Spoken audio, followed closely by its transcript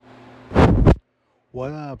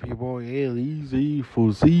What up, people? It easy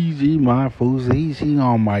for easy, my fool's easy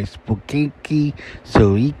on my spooky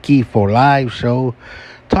Suiki for live show.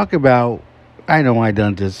 Talk about, I know I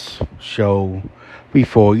done this show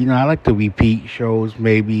before. I like to repeat shows.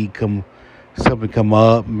 Maybe something come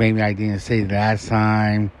up. Maybe I didn't say it last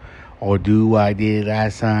time, or do what I did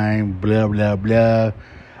last time. Blah blah blah.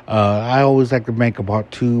 I always like to make a part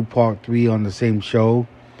two, part three on the same show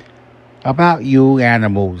about you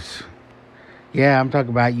animals. Yeah, I'm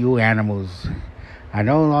talking about you animals. I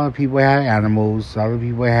know a lot of people have animals. A lot of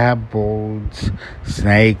people have birds,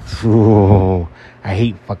 snakes. Ooh, I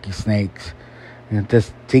hate fucking snakes.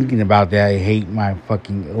 Just thinking about that, I hate my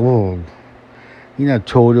fucking. Oh,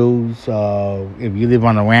 turtles. If you live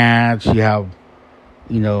on a ranch, you have,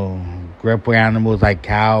 grandpa animals like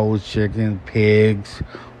cows, chickens, pigs,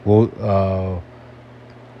 goats.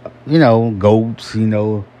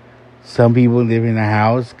 Some people live in a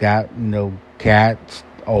house, got, cats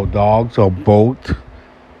or dogs or both.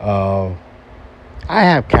 Uh, I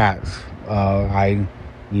have cats. I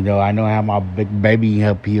know I have my big baby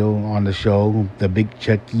up here on the show, the big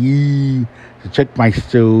Chucky, the Chuck my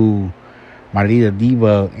stew, my little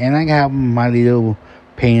diva, and I have my little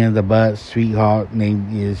pain in the butt sweetheart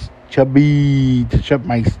named is Chubby, the Chuck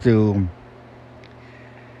my stew.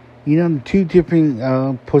 Two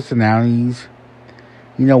different personalities.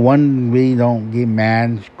 One really don't get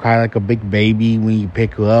mad, cry like a big baby when you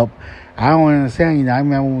pick her up. I don't understand. I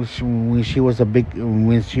remember when she was a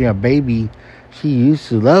baby, she used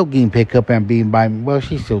to love getting picked up and being by me. Well,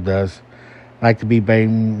 she still does. Like to be by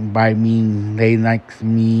me, lay next to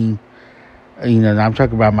me. I'm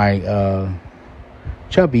talking about my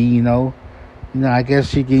chubby, I guess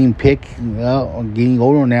she getting picked up or getting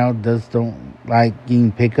older now, just don't like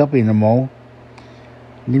getting picked up anymore.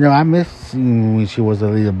 I miss when she was a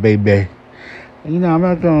little baby. I'm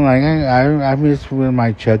not gonna like. I miss when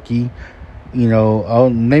my Chucky. Oh,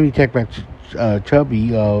 let me check back. Chubby.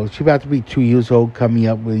 She about to be 2 years old, coming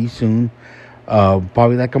up really soon.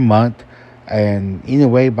 Probably like a month. And in a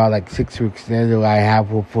way, about like 6 weeks later, I have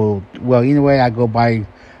her for. Well, in a way, I go by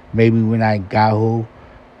maybe when I got her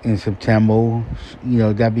in September.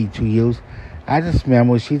 That'd be 2 years. I just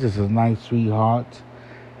remember she's just a nice sweetheart.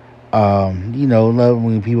 Love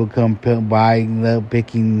when people come by, love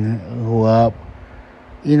picking her up.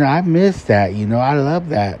 I miss that. I love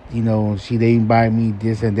that. She didn't buy me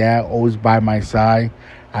this and that, always by my side.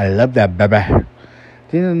 I love that, baby.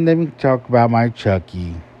 Then let me talk about my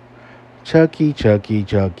Chucky. Chucky.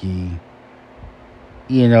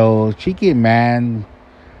 She get mad.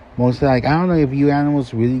 Mostly, like, I don't know if you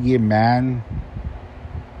animals really get mad.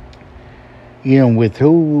 With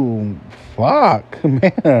who? Fuck,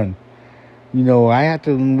 man. I have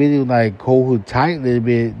to really like hold her tight a little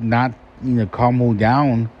bit, not calm her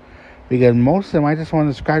down, because most of them I just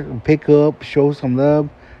want to pick her up, show some love,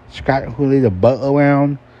 scratch her little butt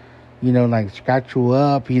around, like scratch her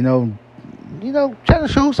up, try to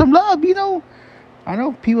show some love, I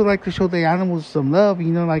know people like to show their animals some love,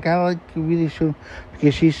 like I like to really show,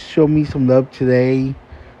 because she showed me some love today,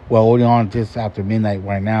 well, only on just after midnight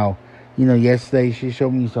right now, yesterday she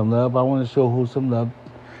showed me some love. I want to show her some love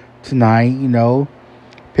tonight,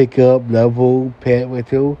 pick up, level, pet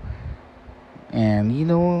with you. And,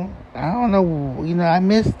 I don't know, I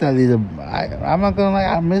miss that little, I'm not gonna lie,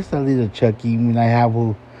 I miss that little Chucky when I have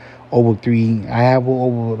her I have her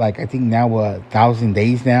over, like, I think now 1,000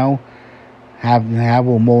 days now. Have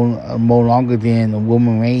her more longer than a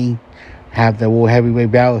woman may have the world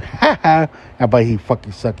heavyweight battle. But he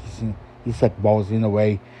fucking suck. He suck balls in a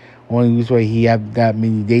way. Only reason why he have that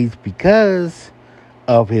many days because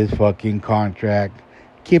of his fucking contract.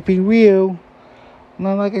 Keeping real.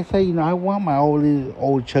 Like I say, I want my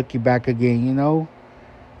old Chucky back again,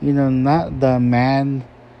 not the man,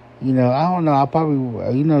 I don't know, I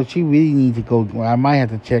probably, she really needs to go, I might have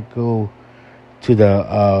to check her to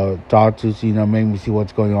the doctors, maybe see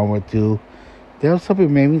what's going on with her. There's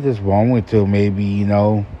something maybe that's wrong with her, maybe,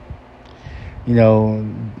 I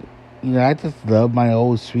just love my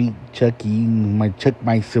old sweet Chucky, my Chuck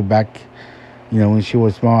Meister back, when she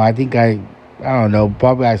was small. I think I don't know,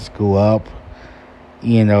 probably I screw up.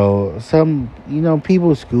 Some,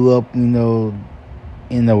 people screw up, in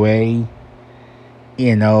a way,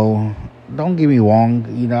 don't get me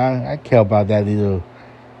wrong, I care about that little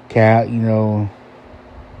cat,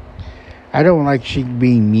 I don't like she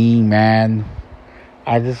being mean, man.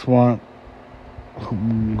 I just want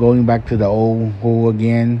going back to the old hole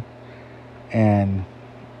again. And,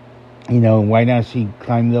 right now she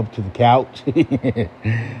climbed up to the couch.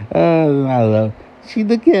 Oh, I love. She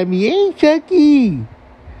looked at me. Hey, Chucky.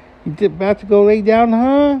 You about to go lay down,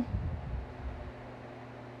 huh?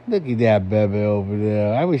 Look at that baby over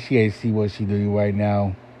there. I wish you could see what she's doing right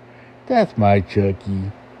now. That's my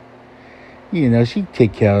Chucky. You know, she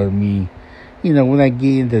take care of me. You know, when I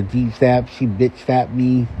get into deep slap, she bitch slap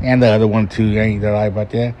me. And the other one, too. I ain't gonna lie about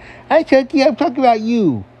that. Hi, Chucky. I'm talking about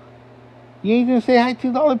you. You ain't gonna say hi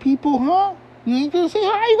to the other people, huh? You ain't gonna say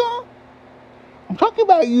hi, huh? I'm talking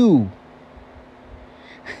about you.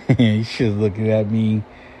 She's looking at me.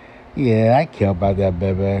 Yeah, I care about that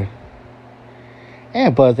baby.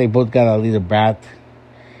 And plus, they both got a little brat.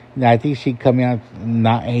 You know, I think she coming out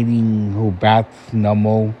not hating her brats no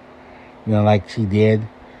more. You know, like she did.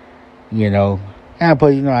 You know. And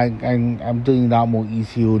plus, you know, I'm doing a lot more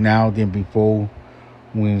ECU now than before.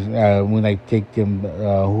 When I take them,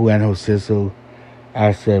 who and her sister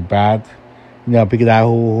as a brat. You know, because I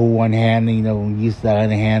hold one hand, you know, use the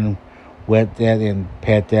other hand, wet that and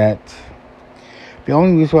pet that. The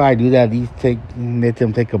only reason why I do that is let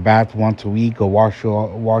them take a bath once a week or wash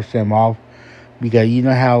them off. Because you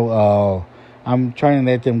know how I'm trying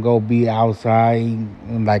to let them go be outside,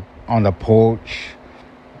 like on the porch,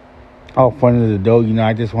 out front of the door. You know,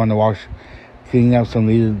 I just want to clean up some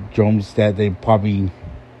little germs that they probably,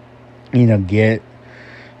 you know, get.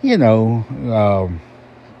 You know,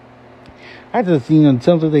 I just, you know,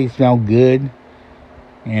 sometimes they smell good.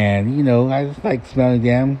 And, you know, I just like smelling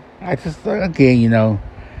them. I just, again, you know,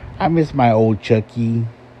 I miss my old Chucky.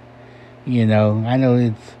 You know, I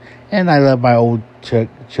know and I love my old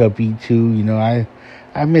Chubby too. You know,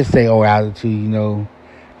 I miss their old attitude, you know.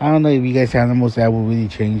 I don't know if you guys animals that will really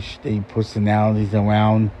change their personalities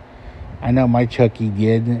around. I know my Chucky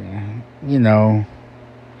did, you know.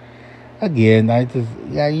 Again,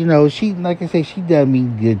 you know, she, like I say, she done me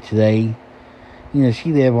good today. You know,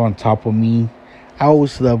 she live on top of me. I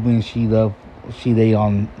always love when she lay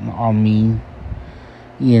on me.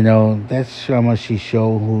 You know, that's how much she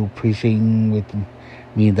showed who appreciating with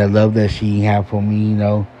me the love that she have for me, you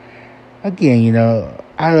know. Again, you know,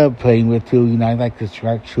 I love playing with her, you know, I like to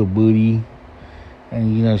scratch her booty.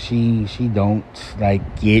 And, you know, she don't like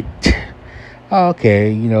it.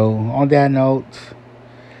 Okay, you know, on that note,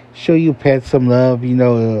 show your pets some love, you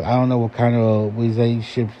know. I don't know what kind of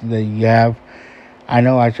relationships that you have. I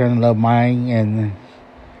know I try to love mine, and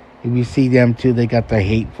if you see them too, they got the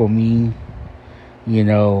hate for me. You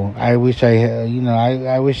know, I wish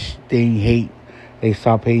I wish they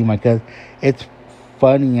stop hating my guts. It's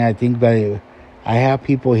funny, I think about it. I have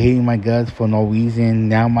people hating my guts for no reason.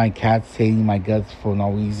 Now my cat's hating my guts for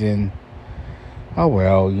no reason. Oh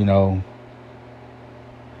well, you know.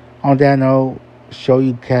 On that note, show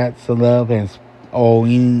your cats some love, or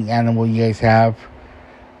any animal you guys have.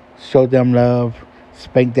 Show them love.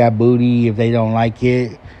 Spank that booty if they don't like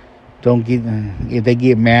it. If they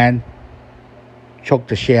get mad, choke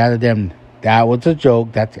the shit out of them. That was a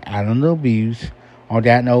joke. That's animal abuse. On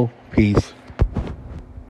that note, peace.